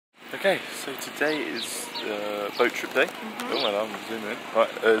Okay, so today is boat trip day. Oh, well, I'm zooming in. Right,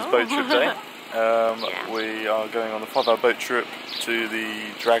 it's boat trip day. Yeah. We are going on a 5-hour boat trip to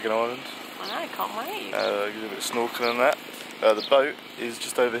the Dragon Island. I know, can't wait. Do a bit of snorkeling and that. The boat is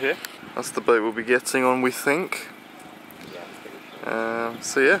just over here. That's the boat we'll be getting on, we think.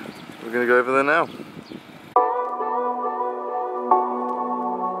 So yeah, we're going to go over there now.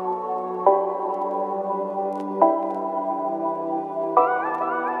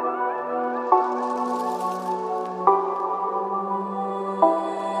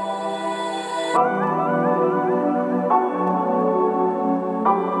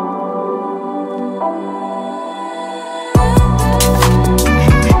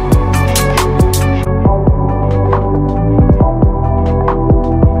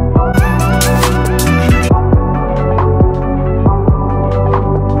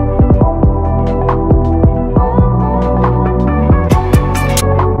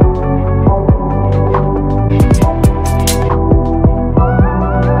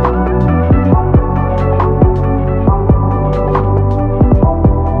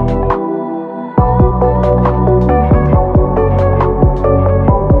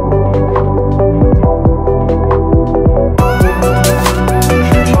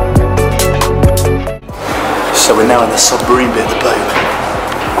 So we're now in the submarine bit of the boat.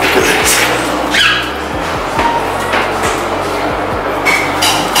 Look at this.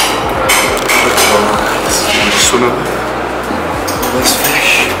 This is a swimmer. All those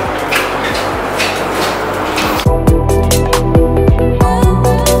fish.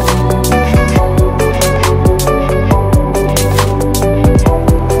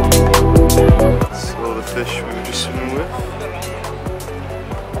 That's all the fish we were just swimming with.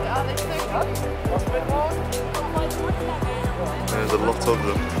 There's a lot of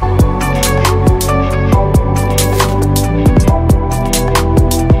them.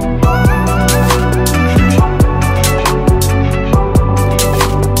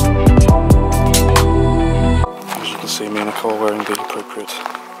 As you can see, me and Nicole are wearing the appropriate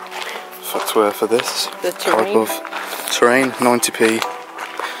footwear for this type of terrain. 90p,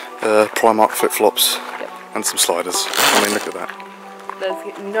 Primark flip-flops, and some sliders. I mean, look at that.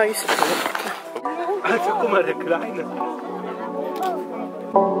 There's no support.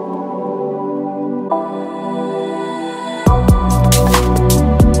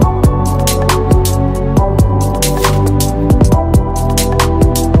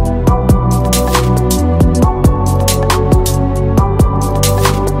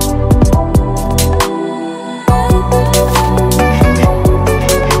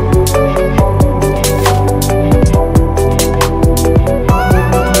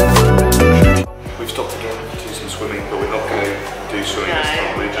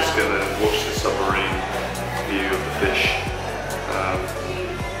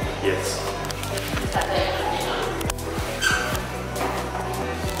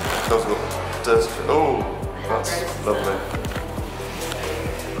 Oh, that's lovely.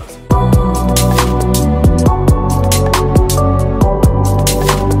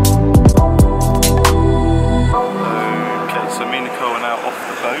 Okay, so me and Nicole are now off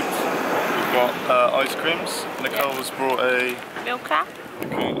the boat. We've got ice creams. Nicole's brought a Milka.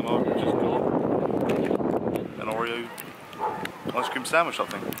 Okay, and I've just got an Oreo ice cream sandwich, I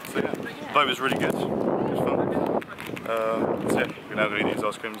think. So yeah, the boat was really good. Good fun. So yeah, we're now going to eat these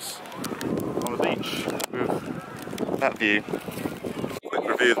ice creams on the beach with that view. Quick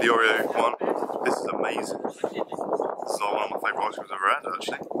review of the Oreo one. This is amazing. This is like one of my favourite ice creams I've ever had,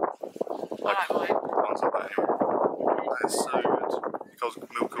 actually. Like ones like that anyway. That is so good. Nicole's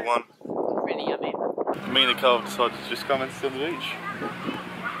Milka one. Really yummy. Me and Nicole decided to just come and sit on the beach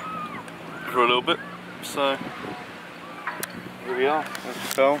for a little bit. So here we are. There's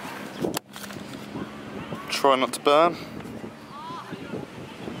Nicole. Try not to burn.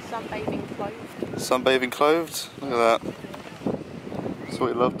 Sunbathing clothed. Sunbathing clothed. Look at that. That's what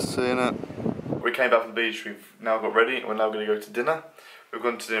you love to see, innit? We came back from the beach, we've now got ready, and we're now going to go to dinner. We're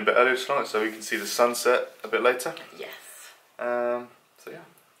going to dinner a bit earlier tonight so we can see the sunset a bit later. Yes. So yeah.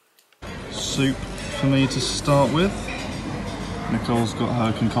 Soup for me to start with. Nicole's got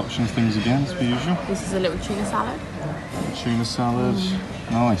her concoction things again, as per usual. This is a little tuna salad. Tuna salad.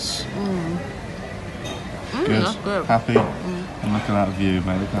 Nice. Good. That's good. Happy. And look at that view,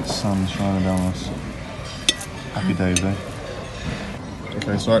 mate. Look at that sun shining down on us. Happy days, eh?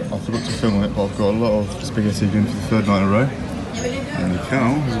 Okay, so I forgot to film it, but I've got a lot of spaghetti going for the third night in a row. And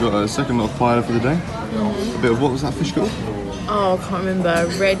Nicole has got a second lot of paella for the day. A bit of, what was that fish called? Oh, I can't remember.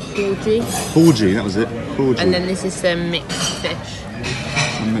 Red porgy. Porgy, that was it. Porgy. And then this is some mixed fish.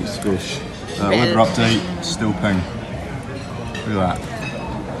 Some mixed fish. Weather update, still peng. Look at that.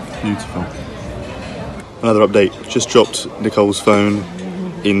 Beautiful. Another update. Just dropped Nicole's phone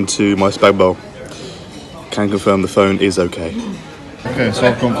into my spag bowl. Can confirm the phone is okay. Okay, so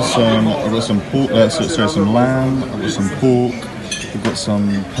I've gone for I've got some pork, some lamb, I've got some pork, I've got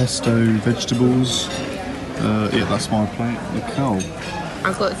some pesto vegetables. Yeah, that's my plate. Nicole.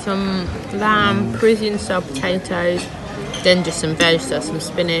 I've got some lamb, Parisian style potatoes, then just some veg, so some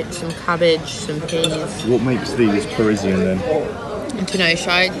spinach, some cabbage, some peas. What makes these Parisian then? I don't know, should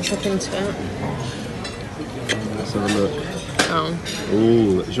I chop into it? Let's have a look. Oh.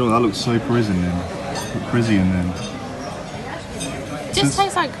 Oh, sure, that looks so Parisian then. It just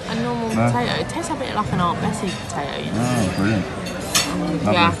tastes like a normal potato. It tastes a bit like an Aunt Bessie potato, you know? Oh, brilliant.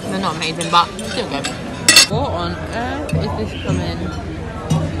 Yeah, they're not amazing, but still good. What on earth is this coming?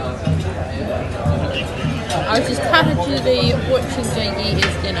 I was just casually watching Jake eat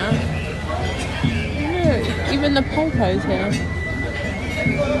his dinner. Look, even the pulpo's here.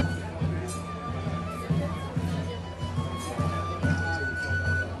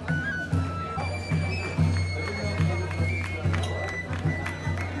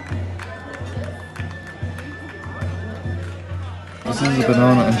 This is a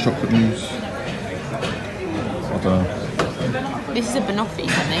banana and chocolate mousse. I don't know. This is a banoffee, I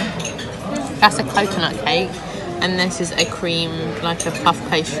think. That's a coconut cake. And this is a cream, like a puff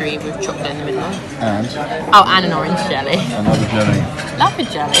pastry with chocolate in the middle. And? Oh, and an orange jelly. Another jelly. Love a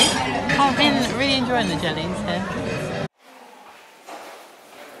jelly. I've been really enjoying the jellies here.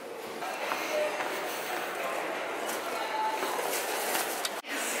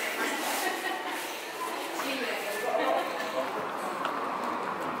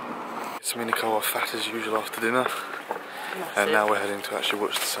 So me and Nicole are fat as usual after dinner. And now we're heading to actually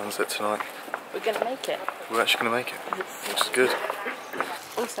watch the sunset tonight. We're going to make it. We're actually going to make it, which is good.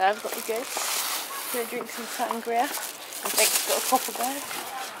 Also, I've got the goods. Going to drink some sangria. I think it's got a proper go.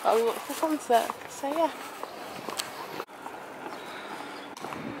 I'll watch the sunset. So yeah.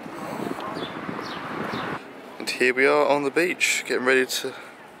 And here we are on the beach, getting ready to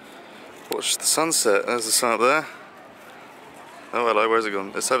watch the sunset. There's the sun up there. Oh hello, where's it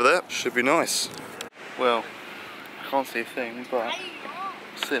gone? It's over there. Should be nice. Well, I can't see a thing, but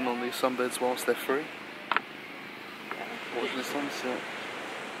sitting on these sunbeds whilst they're free. Watching the sunset.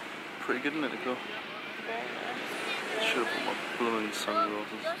 Pretty good, isn't it, Nicole? Should have put my blooming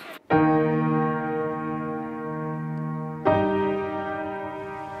sunglasses.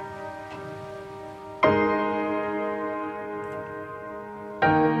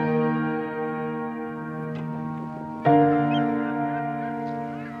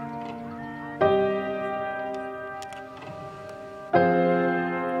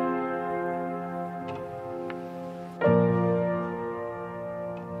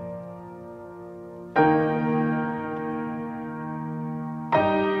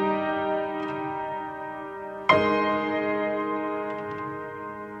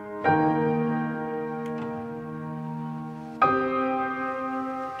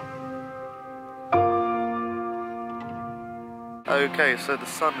 Okay, so the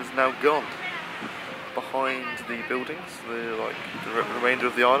sun is now gone behind the buildings, the remainder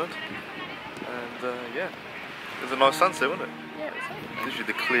of the island, and yeah, it was a nice sunset, wasn't it? Yeah, it was nice. Literally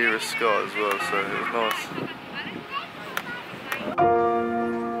the clearest sky as well, so it was nice.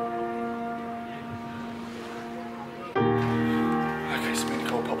 Okay, so me and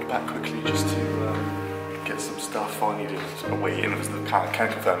Nicole popped back quickly just to get some stuff. I needed a wee in. It was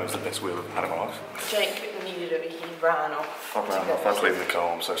can confirm it was the best wheel I've had in my life. Jake needed it, he ran off. I ran off. I was leaving the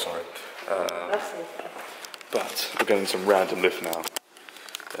car. I'm so sorry. That's okay. But we're getting some random lift now.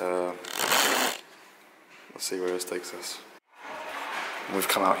 Let's see where this takes us. And we've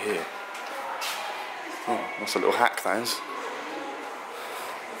come out here. Oh, that's a little hack, that is.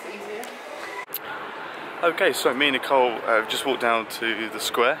 It's easier. Okay, so me and Nicole just walked down to the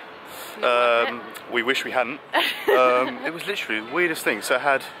square. We wish we hadn't. It was literally the weirdest thing. So it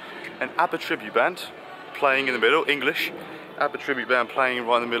had an ABBA tribute band playing in the middle, English. ABBA tribute band playing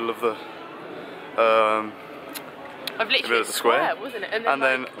right in the middle of the square, wasn't it? And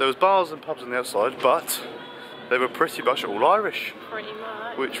then there was bars and pubs on the outside, but they were pretty much all Irish. Pretty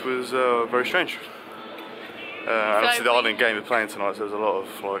much. Which was very strange. And obviously the Ireland game is playing tonight, so there's a lot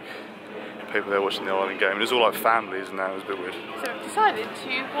of like people there watching the Ireland game. And it's all like families and that, it was a bit weird. So I've decided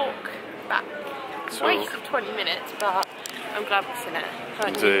to walk back. Waste of 20 minutes, but I'm glad we've seen it.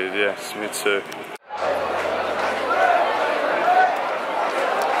 Indeed, yes, me too.